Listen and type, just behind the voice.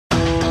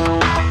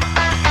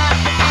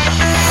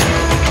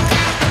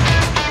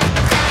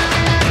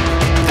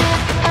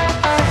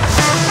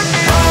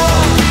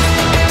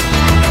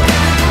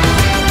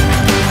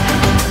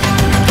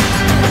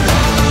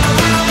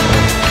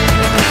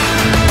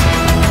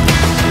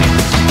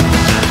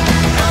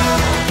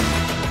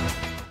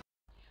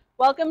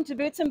Welcome to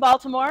Boots in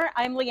Baltimore.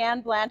 I'm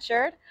LeeAnn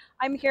Blanchard.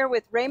 I'm here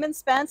with Raymond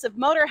Spence of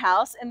Motor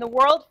House in the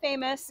world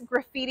famous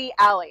Graffiti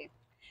Alley.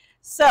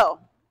 So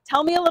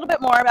tell me a little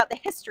bit more about the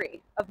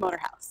history of Motor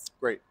House.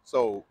 Great.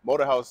 So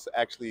Motor House,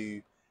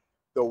 actually,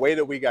 the way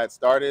that we got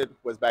started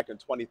was back in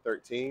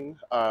 2013.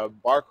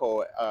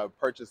 Barco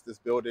purchased this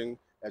building,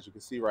 as you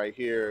can see right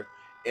here,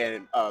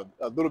 and a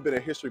little bit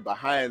of history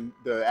behind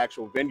the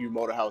actual venue,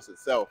 Motor House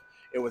itself.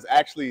 It was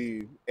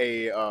actually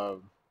a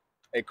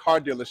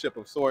car dealership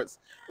of sorts,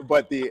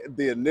 but the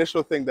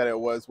initial thing that it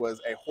was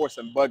a horse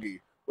and buggy,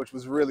 which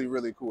was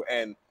really cool.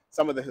 And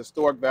some of the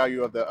historic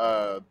value of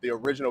the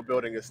original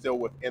building is still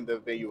within the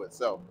venue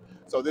itself.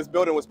 So this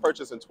building was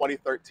purchased in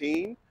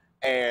 2013,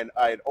 and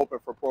it opened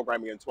for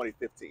programming in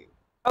 2015.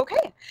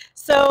 Okay,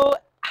 so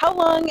how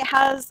long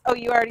has, oh,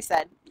 you already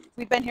said,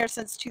 we've been here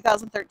since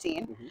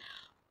 2013. Mm-hmm.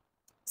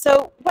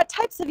 So what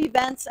types of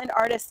events and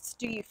artists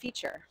do you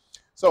feature?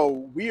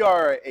 So we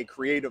are a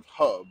creative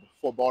hub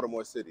for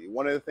Baltimore City.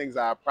 One of the things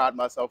I pride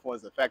myself on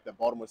is the fact that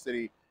Baltimore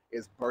City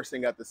is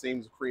bursting at the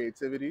seams of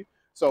creativity.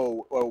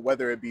 So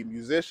whether it be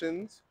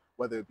musicians,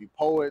 whether it be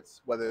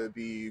poets, whether it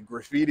be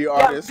graffiti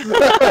artists,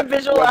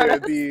 visual whether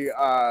artists, it be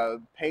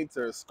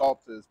painters,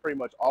 sculptors, pretty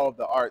much all of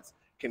the arts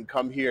can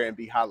come here and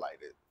be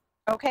highlighted.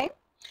 Okay,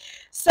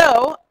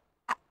 so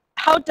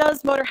how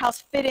does Motor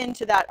House fit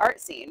into that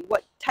art scene?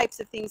 What types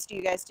of things do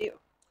you guys do?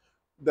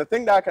 The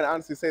thing that I can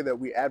honestly say that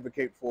we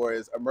advocate for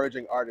is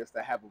emerging artists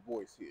that have a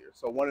voice here.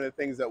 So one of the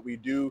things that we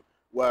do,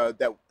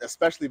 that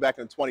especially back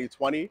in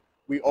 2020,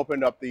 we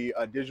opened up the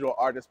Digital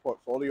Artist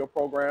Portfolio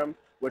Program,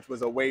 which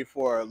was a way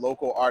for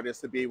local artists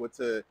to be able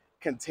to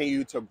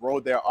continue to grow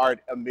their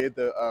art amid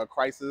the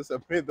crisis,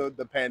 amid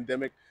the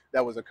pandemic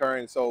that was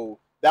occurring. So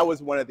that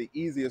was one of the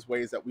easiest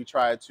ways that we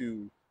try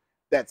to,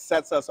 that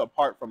sets us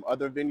apart from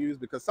other venues,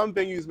 because some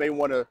venues may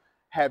want to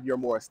have your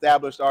more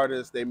established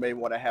artists. They may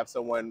want to have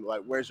someone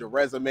like, where's your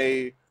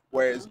resume?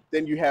 Whereas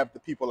then you have the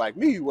people like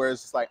me, where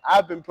it's just like,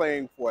 I've been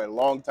playing for a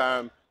long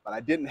time, but I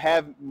didn't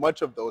have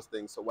much of those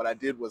things. So what I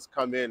did was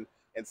come in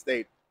and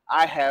state,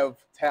 I have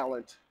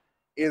talent.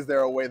 Is there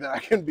a way that I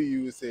can be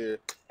used here?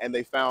 And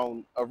they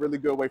found a really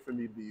good way for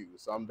me to be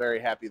used. So I'm very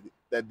happy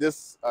that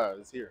this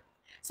is here.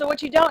 So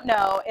what you don't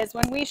know is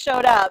when we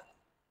showed up,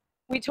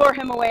 we tore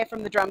him away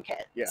from the drum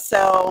kit. Yes.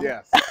 So,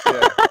 yes.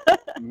 Yeah.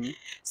 Mm-hmm.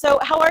 So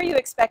how are you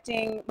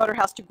expecting Motor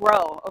House to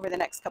grow over the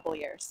next couple of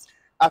years?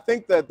 I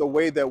think that the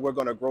way that we're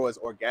going to grow is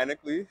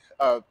organically.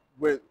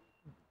 With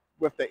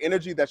the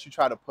energy that you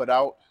try to put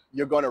out,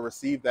 you're going to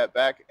receive that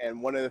back.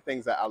 And one of the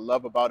things that I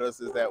love about us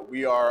is that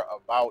we are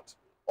about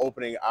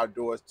opening our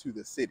doors to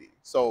the city.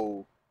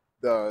 So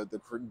the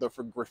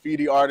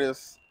graffiti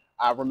artists,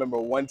 I remember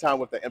one time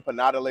with the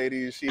empanada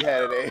lady, she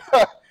had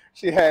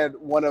she had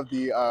one of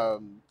the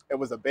it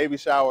was a baby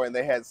shower, and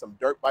they had some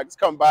dirt bikes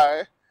come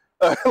by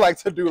like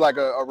to do like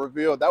a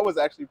reveal. That was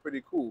actually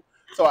pretty cool.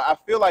 So I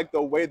feel like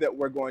the way that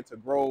we're going to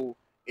grow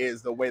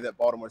is the way that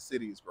Baltimore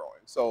City is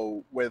growing.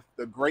 So with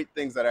the great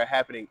things that are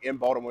happening in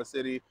Baltimore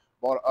City,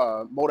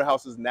 Motor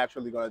House is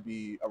naturally going to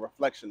be a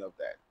reflection of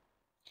that.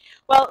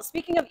 Well,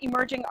 speaking of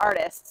emerging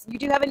artists, you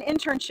do have an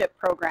internship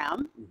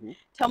program. Mm-hmm.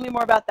 Tell me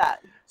more about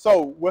that.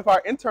 So with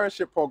our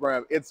internship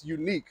program, it's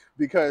unique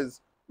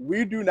because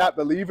we do not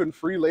believe in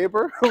free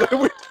labor.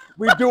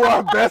 we do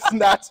our best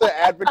not to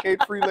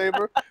advocate free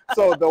labor.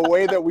 So the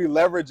way that we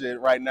leverage it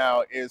right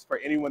now is for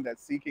anyone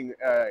that's seeking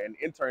an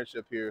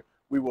internship here,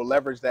 we will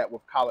leverage that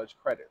with college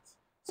credits.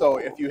 So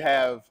if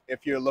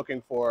you're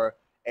looking for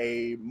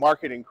a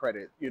marketing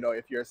credit,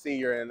 if you're a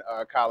senior in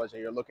college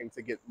and you're looking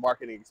to get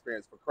marketing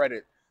experience for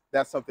credit,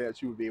 that's something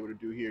that you would be able to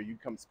do here. You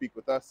come speak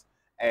with us,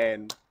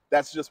 and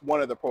that's just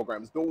one of the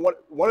programs.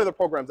 One of the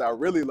programs I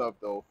really love,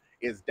 though,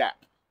 is DAP.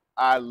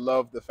 I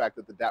love the fact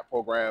that the DAP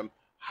program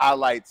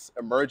highlights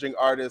emerging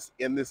artists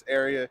in this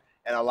area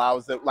and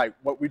allows them, like,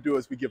 what we do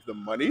is we give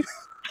them money,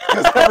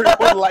 because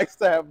everyone likes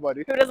to have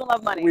money. Who doesn't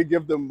love money? We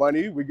give them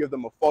money, we give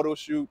them a photo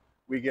shoot,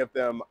 we give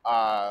them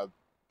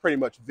pretty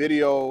much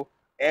video,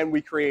 and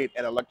we create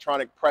an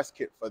electronic press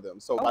kit for them.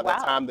 So by the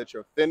time that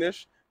you're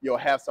finished, you'll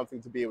have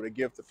something to be able to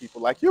give to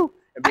people like you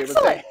and be able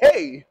to say,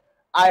 hey,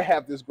 I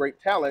have this great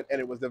talent,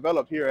 and it was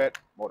developed here at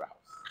Motor House.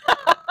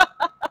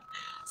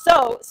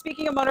 So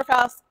speaking of Motor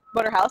House,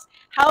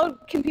 how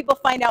can people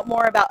find out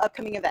more about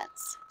upcoming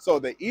events? So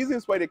the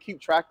easiest way to keep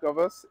track of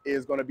us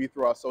is going to be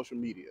through our social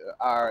media.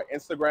 Our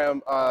Instagram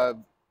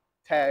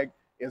tag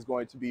is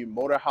going to be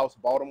Motor House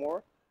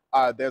Baltimore.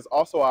 There's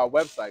also our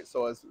website.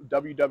 So it's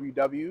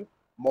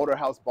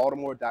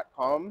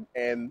www.motorhousebaltimore.com.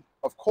 And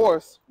of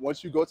course,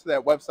 once you go to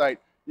that website,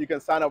 you can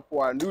sign up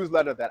for our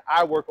newsletter that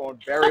I work on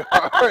very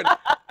hard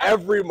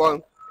every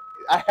month.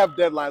 I have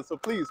deadlines, so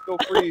please feel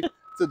free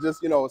to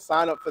just,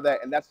 sign up for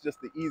that. And that's just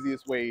the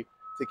easiest way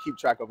to keep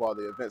track of all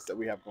the events that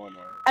we have going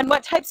on. And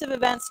what types of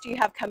events do you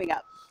have coming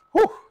up?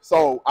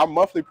 So our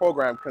monthly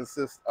program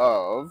consists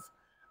of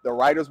the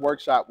Writers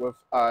Workshop with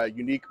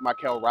Unique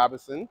Michael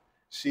Robinson.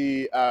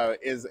 She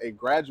is a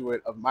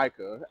graduate of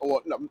MICA.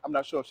 Well, no, I'm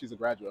not sure if she's a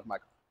graduate of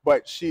MICA,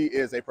 but she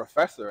is a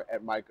professor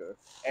at MICA,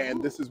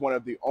 and this is one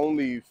of the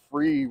only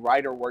free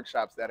writer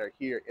workshops that are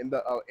here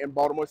in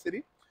Baltimore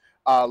City.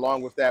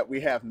 Along with that,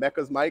 we have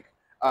Mecca's Mike,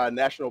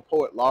 National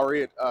Poet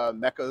Laureate,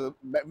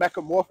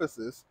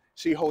 Metamorphosis.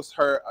 She hosts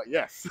her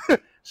yes,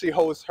 she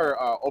hosts her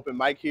open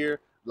mic here.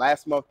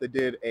 Last month they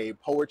did a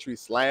poetry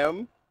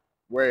slam,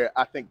 where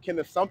I think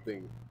Kenneth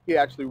something, he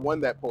actually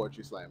won that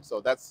poetry slam. So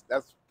that's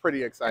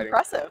pretty exciting.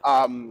 Impressive.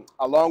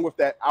 Along with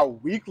that, our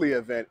weekly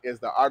event is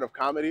the Art of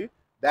Comedy.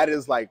 That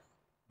is like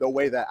the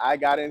way that I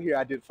got in here.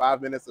 I did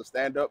 5 minutes of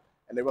stand-up,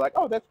 and they were like,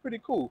 oh, that's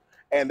pretty cool.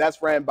 And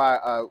that's ran by,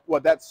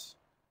 well, that's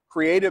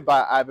created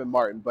by Ivan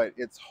Martin, but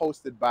it's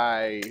hosted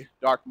by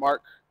Dark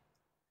Mark.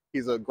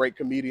 He's a great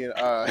comedian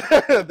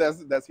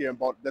that's here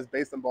that's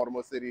based in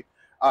Baltimore City.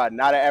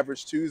 Not an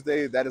Average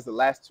Tuesday. That is the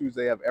last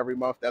Tuesday of every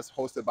month. That's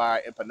hosted by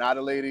our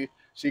Empanada Lady.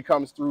 She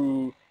comes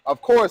through,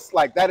 of course,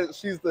 like that is,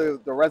 she's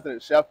the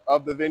resident chef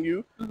of the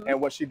venue. And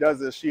what she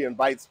does is she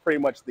invites pretty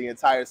much the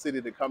entire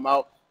city to come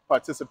out,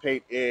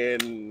 participate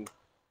in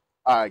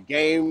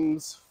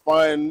games,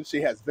 fun.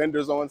 She has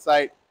vendors on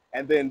site.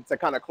 And then to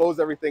kind of close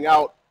everything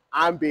out,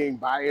 I'm being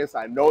biased.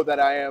 I know that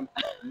I am.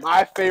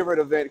 My favorite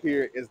event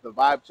here is the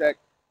Vibe Check.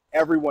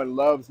 Everyone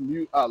loves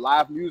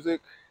live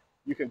music.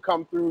 You can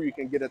come through, you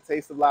can get a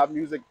taste of live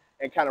music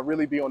and kind of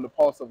really be on the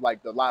pulse of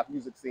like the live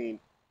music scene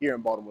here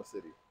in Baltimore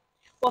City.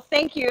 Well,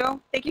 thank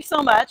you. Thank you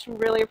so much. We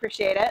really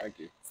appreciate it. Thank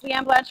you. It's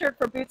LeeAnn Blanchard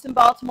for Boots in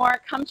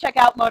Baltimore. Come check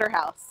out Motor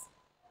House.